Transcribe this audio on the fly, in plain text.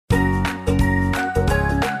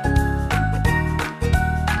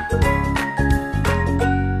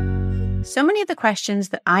many of the questions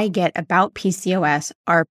that I get about PCOS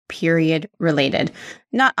are period related,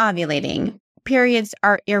 not ovulating. Periods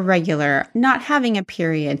are irregular, not having a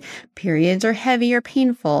period. Periods are heavy or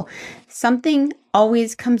painful. Something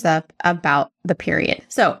always comes up about the period.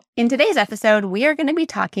 So in today's episode, we are going to be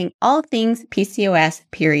talking all things PCOS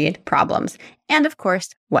period problems, and of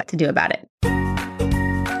course, what to do about it.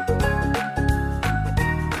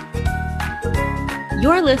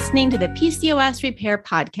 You're listening to the PCOS Repair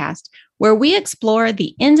Podcast, where we explore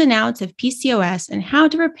the ins and outs of PCOS and how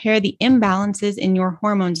to repair the imbalances in your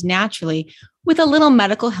hormones naturally with a little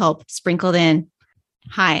medical help sprinkled in.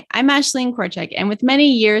 Hi, I'm Ashleen Korchek, and with many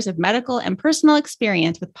years of medical and personal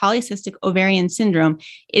experience with polycystic ovarian syndrome,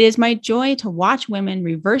 it is my joy to watch women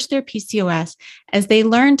reverse their PCOS as they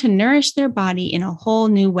learn to nourish their body in a whole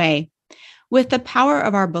new way. With the power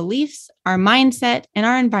of our beliefs, our mindset, and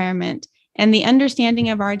our environment, and the understanding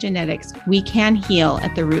of our genetics, we can heal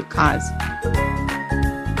at the root cause.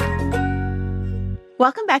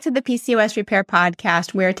 Welcome back to the PCOS Repair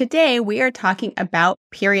Podcast, where today we are talking about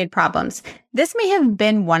period problems. This may have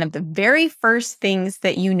been one of the very first things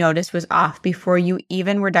that you noticed was off before you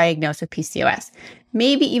even were diagnosed with PCOS,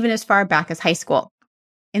 maybe even as far back as high school.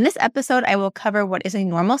 In this episode, I will cover what is a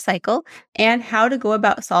normal cycle and how to go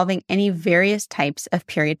about solving any various types of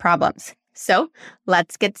period problems. So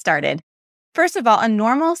let's get started. First of all, a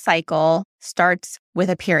normal cycle starts with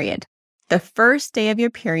a period. The first day of your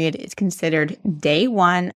period is considered day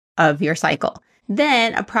one of your cycle.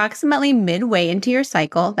 Then approximately midway into your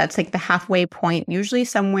cycle, that's like the halfway point, usually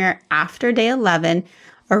somewhere after day 11,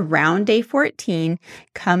 around day 14,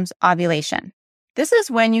 comes ovulation. This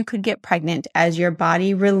is when you could get pregnant as your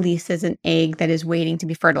body releases an egg that is waiting to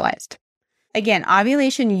be fertilized. Again,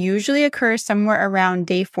 ovulation usually occurs somewhere around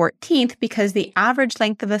day 14th because the average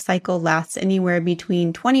length of a cycle lasts anywhere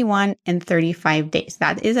between 21 and 35 days.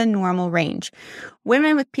 That is a normal range.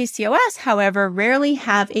 Women with PCOS, however, rarely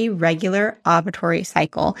have a regular ovulatory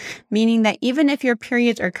cycle, meaning that even if your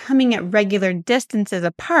periods are coming at regular distances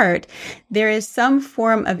apart, there is some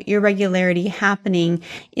form of irregularity happening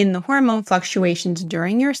in the hormone fluctuations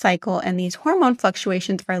during your cycle, and these hormone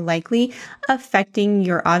fluctuations are likely affecting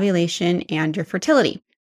your ovulation and your fertility.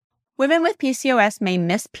 Women with PCOS may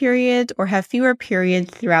miss periods or have fewer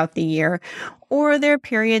periods throughout the year, or their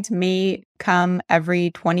periods may come every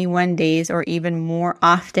 21 days or even more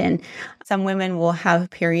often. Some women will have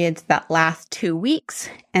periods that last 2 weeks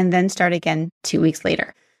and then start again 2 weeks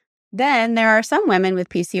later. Then there are some women with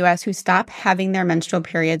PCOS who stop having their menstrual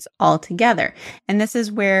periods altogether. And this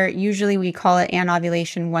is where usually we call it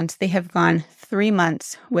anovulation once they have gone 3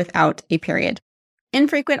 months without a period.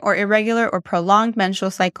 Infrequent or irregular or prolonged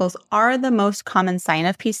menstrual cycles are the most common sign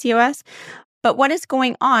of PCOS, but what is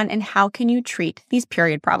going on and how can you treat these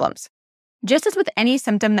period problems? Just as with any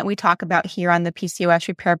symptom that we talk about here on the PCOS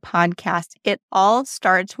Repair Podcast, it all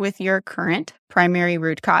starts with your current primary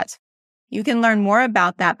root cause. You can learn more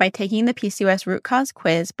about that by taking the PCOS root cause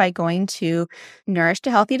quiz by going to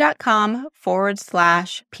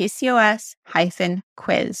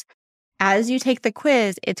nourishtohealthy.com/PCOS-quiz. As you take the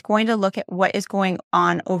quiz, it's going to look at what is going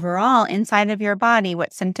on overall inside of your body,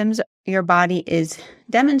 what symptoms your body is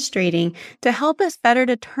demonstrating to help us better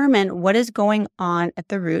determine what is going on at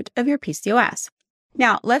the root of your PCOS.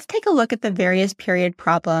 Now, let's take a look at the various period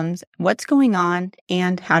problems, what's going on,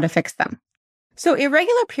 and how to fix them. So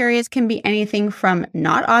irregular periods can be anything from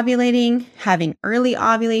not ovulating, having early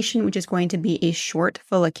ovulation, which is going to be a short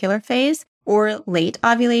follicular phase, or late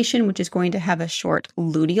ovulation, which is going to have a short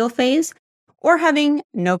luteal phase, or having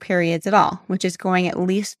no periods at all, which is going at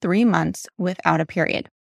least 3 months without a period.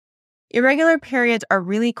 Irregular periods are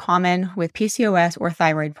really common with PCOS or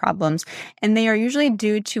thyroid problems, and they are usually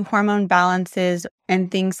due to hormone balances and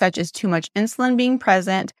things such as too much insulin being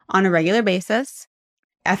present on a regular basis,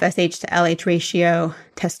 FSH to LH ratio,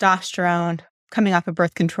 testosterone, coming off of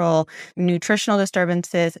birth control, nutritional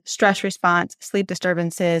disturbances, stress response, sleep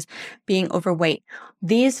disturbances, being overweight.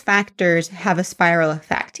 These factors have a spiral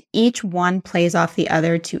effect. Each one plays off the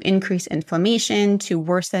other to increase inflammation, to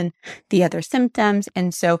worsen the other symptoms.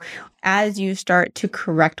 And so as you start to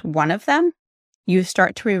correct one of them, you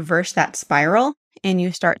start to reverse that spiral and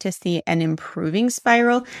you start to see an improving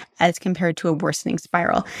spiral as compared to a worsening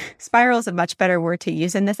spiral. Spiral is a much better word to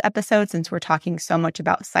use in this episode since we're talking so much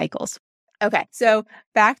about cycles. Okay, so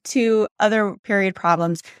back to other period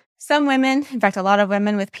problems. Some women, in fact, a lot of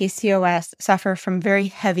women with PCOS suffer from very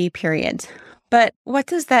heavy periods. But what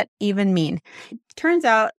does that even mean? Turns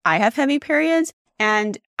out I have heavy periods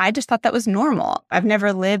and I just thought that was normal. I've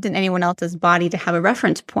never lived in anyone else's body to have a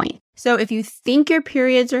reference point. So if you think your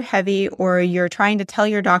periods are heavy or you're trying to tell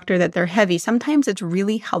your doctor that they're heavy, sometimes it's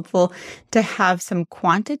really helpful to have some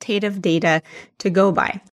quantitative data to go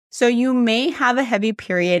by. So you may have a heavy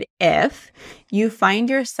period if you find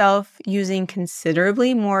yourself using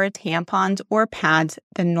considerably more tampons or pads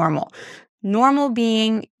than normal. Normal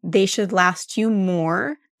being they should last you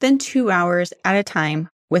more than 2 hours at a time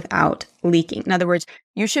without leaking. In other words,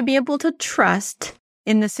 you should be able to trust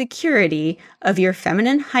in the security of your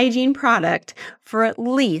feminine hygiene product for at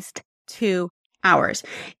least 2 hours.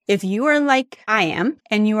 If you are like I am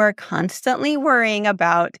and you are constantly worrying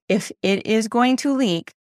about if it is going to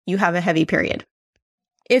leak, you have a heavy period.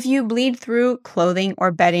 If you bleed through clothing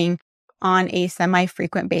or bedding on a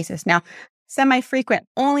semi-frequent basis. Now, semi-frequent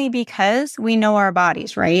only because we know our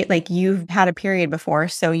bodies, right? Like you've had a period before,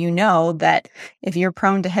 so you know that if you're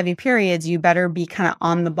prone to heavy periods, you better be kind of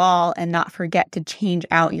on the ball and not forget to change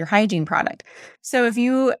out your hygiene product. So if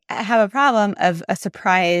you have a problem of a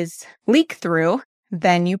surprise leak through,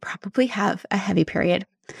 then you probably have a heavy period.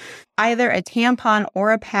 Either a tampon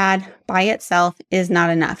or a pad by itself is not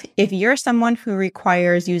enough. If you're someone who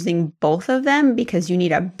requires using both of them because you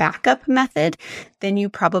need a backup method, then you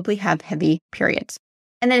probably have heavy periods.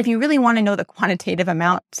 And then if you really want to know the quantitative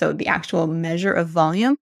amount, so the actual measure of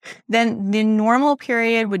volume, then the normal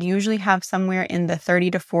period would usually have somewhere in the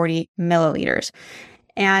 30 to 40 milliliters.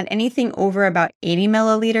 And anything over about 80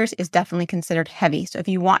 milliliters is definitely considered heavy. So if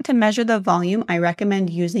you want to measure the volume, I recommend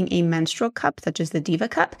using a menstrual cup, such as the Diva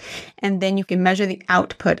cup, and then you can measure the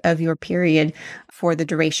output of your period for the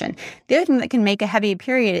duration. The other thing that can make a heavy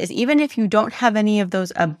period is even if you don't have any of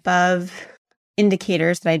those above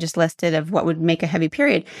indicators that I just listed of what would make a heavy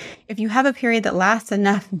period, if you have a period that lasts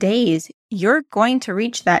enough days, you're going to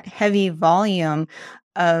reach that heavy volume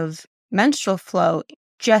of menstrual flow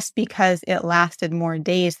just because it lasted more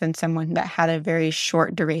days than someone that had a very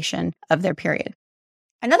short duration of their period.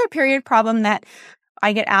 Another period problem that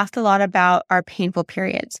I get asked a lot about are painful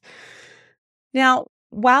periods. Now,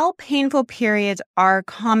 while painful periods are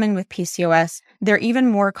common with PCOS, they're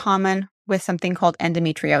even more common with something called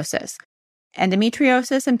endometriosis.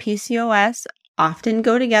 Endometriosis and PCOS often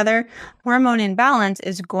go together. Hormone imbalance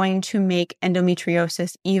is going to make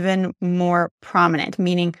endometriosis even more prominent,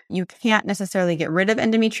 meaning you can't necessarily get rid of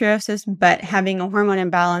endometriosis, but having a hormone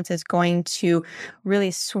imbalance is going to really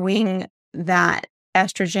swing that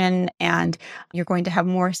estrogen, and you're going to have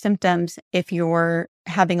more symptoms if you're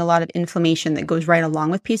having a lot of inflammation that goes right along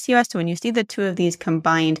with PCOS. So when you see the two of these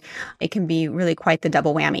combined, it can be really quite the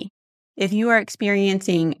double whammy. If you are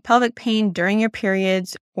experiencing pelvic pain during your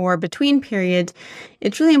periods or between periods,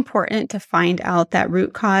 it's really important to find out that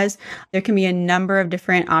root cause. There can be a number of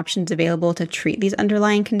different options available to treat these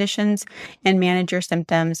underlying conditions and manage your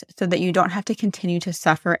symptoms so that you don't have to continue to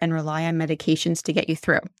suffer and rely on medications to get you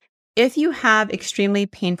through. If you have extremely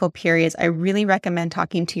painful periods, I really recommend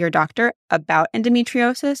talking to your doctor about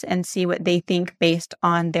endometriosis and see what they think based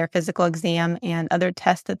on their physical exam and other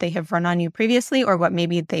tests that they have run on you previously, or what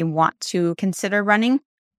maybe they want to consider running.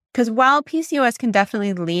 Because while PCOS can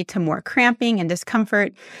definitely lead to more cramping and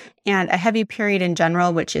discomfort, and a heavy period in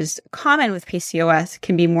general, which is common with PCOS,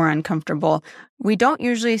 can be more uncomfortable, we don't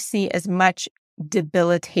usually see as much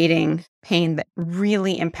debilitating pain that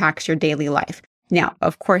really impacts your daily life. Now,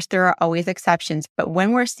 of course, there are always exceptions, but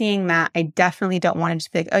when we're seeing that, I definitely don't want to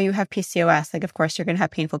just be like, oh, you have PCOS. Like, of course, you're going to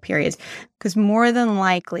have painful periods, because more than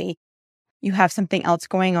likely you have something else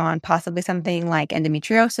going on, possibly something like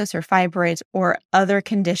endometriosis or fibroids or other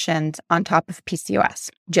conditions on top of PCOS.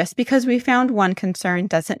 Just because we found one concern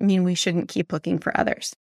doesn't mean we shouldn't keep looking for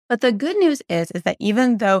others. But the good news is that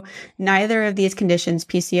even though neither of these conditions,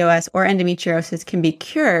 PCOS or endometriosis, can be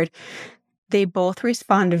cured, they both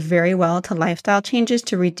respond very well to lifestyle changes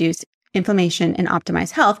to reduce inflammation and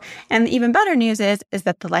optimize health. And the even better news is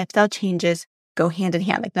that the lifestyle changes go hand in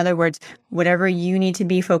hand. Like, in other words, whatever you need to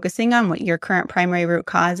be focusing on, what your current primary root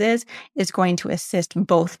cause is going to assist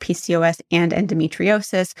both PCOS and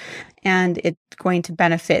endometriosis, and it's going to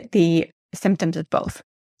benefit the symptoms of both.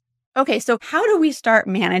 Okay, so how do we start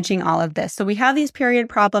managing all of this? So we have these period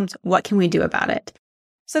problems. What can we do about it?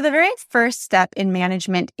 So the very first step in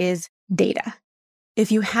management is data.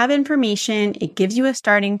 If you have information, it gives you a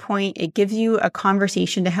starting point. It gives you a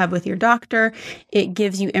conversation to have with your doctor. It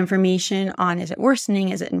gives you information on, is it worsening?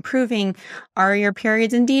 Is it improving? Are your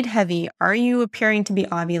periods indeed heavy? Are you appearing to be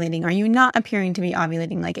ovulating? Are you not appearing to be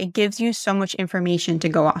ovulating? Like, it gives you so much information to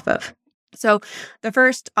go off of. So the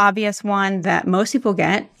first obvious one that most people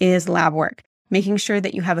get is lab work, making sure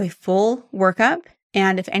that you have a full workup.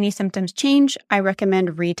 And if any symptoms change, I recommend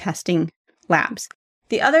retesting labs.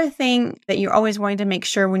 The other thing that you're always wanting to make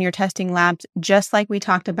sure when you're testing labs, just like we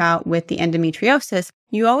talked about with the endometriosis,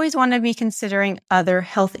 you always want to be considering other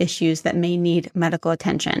health issues that may need medical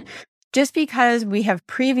attention. Just because we have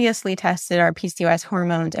previously tested our PCOS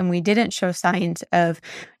hormones and we didn't show signs of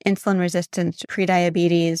insulin resistance,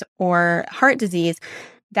 prediabetes, or heart disease,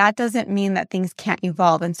 that doesn't mean that things can't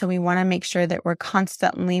evolve. And so we want to make sure that we're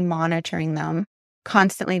constantly monitoring them,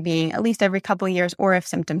 constantly being at least every couple of years, or if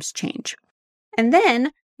symptoms change. And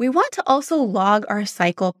then we want to also log our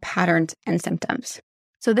cycle patterns and symptoms.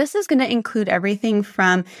 So this is going to include everything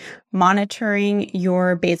from monitoring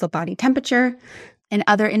your basal body temperature and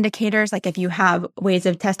other indicators, like if you have ways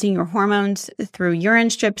of testing your hormones through urine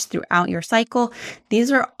strips throughout your cycle.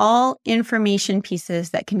 These are all information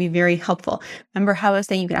pieces that can be very helpful. Remember how I was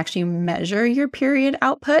saying you could actually measure your period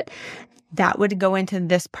output? That would go into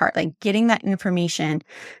this part, like getting that information.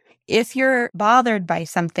 If you're bothered by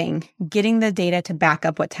something, getting the data to back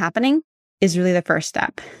up what's happening is really the first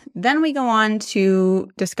step. Then we go on to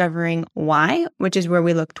discovering why, which is where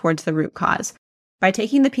we look towards the root cause. By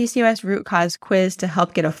taking the PCOS root cause quiz to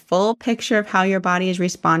help get a full picture of how your body is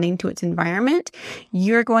responding to its environment,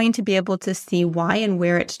 you're going to be able to see why and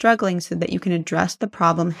where it's struggling so that you can address the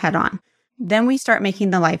problem head on. Then we start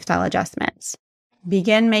making the lifestyle adjustments.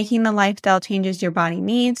 Begin making the lifestyle changes your body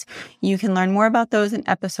needs. You can learn more about those in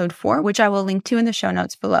episode 4, which I will link to in the show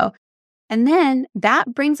notes below. And then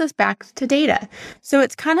that brings us back to data. So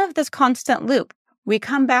it's kind of this constant loop. We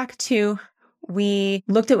come back to, we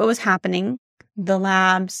looked at what was happening, the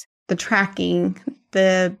labs, the tracking,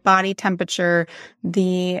 the body temperature,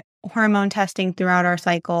 the hormone testing throughout our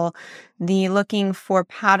cycle, the looking for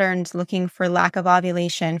patterns, looking for lack of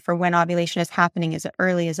ovulation, for when ovulation is happening. Is it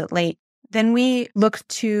early? Is it late? Then we look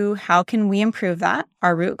to how can we improve that,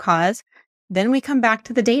 our root cause. Then we come back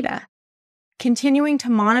to the data, continuing to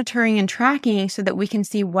monitoring and tracking so that we can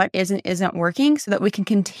see what isn't working so that we can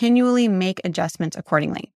continually make adjustments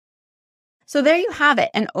accordingly. So there you have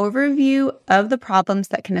it, an overview of the problems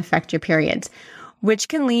that can affect your periods, which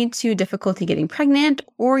can lead to difficulty getting pregnant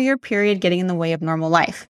or your period getting in the way of normal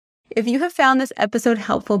life. If you have found this episode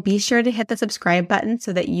helpful, be sure to hit the subscribe button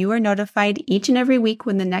so that you are notified each and every week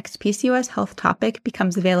when the next PCOS health topic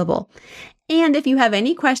becomes available. And if you have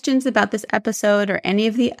any questions about this episode or any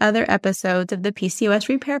of the other episodes of the PCOS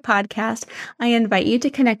Repair podcast, I invite you to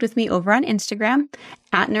connect with me over on Instagram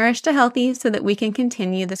 @Nourish2Healthy so that we can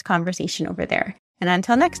continue this conversation over there. And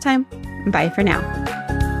until next time, bye for now.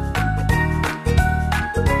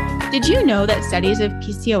 Did you know that studies of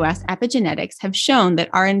PCOS epigenetics have shown that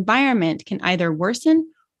our environment can either worsen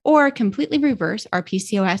or completely reverse our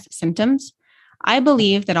PCOS symptoms? I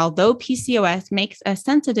believe that although PCOS makes us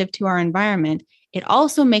sensitive to our environment, it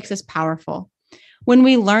also makes us powerful. When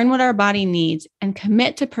we learn what our body needs and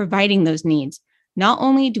commit to providing those needs, not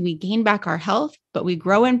only do we gain back our health, but we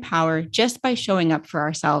grow in power just by showing up for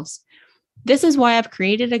ourselves. This is why I've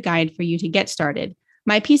created a guide for you to get started.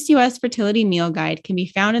 My PCOS fertility meal guide can be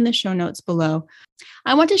found in the show notes below.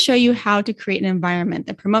 I want to show you how to create an environment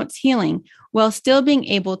that promotes healing while still being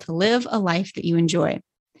able to live a life that you enjoy.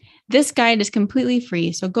 This guide is completely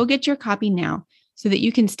free, so go get your copy now so that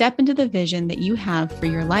you can step into the vision that you have for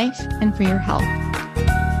your life and for your health.